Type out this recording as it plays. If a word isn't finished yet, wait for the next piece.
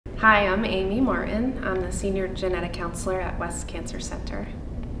Hi, I'm Aimee Martin. I'm the Senior Genetic Counselor at West Cancer Center.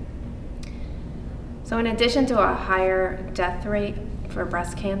 So in addition to a higher death rate for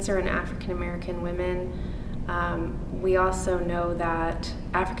breast cancer in African American women, we also know that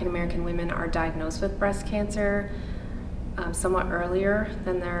African American women are diagnosed with breast cancer somewhat earlier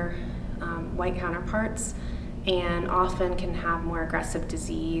than their white counterparts, and often can have more aggressive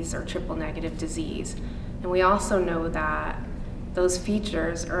disease or triple negative disease. And we also know that those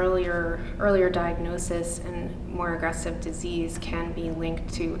features, earlier diagnosis and more aggressive disease, can be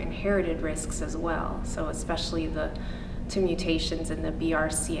linked to inherited risks as well. So especially to mutations in the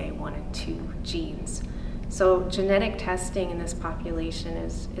BRCA 1 and 2 genes. So genetic testing in this population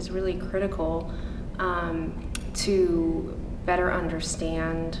is really critical to better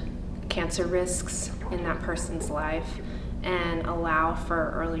understand cancer risks in that person's life and allow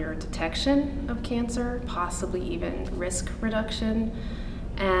for earlier detection of cancer, possibly even risk reduction,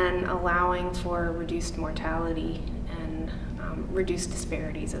 and allowing for reduced mortality and reduced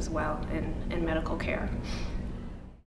disparities as well in medical care.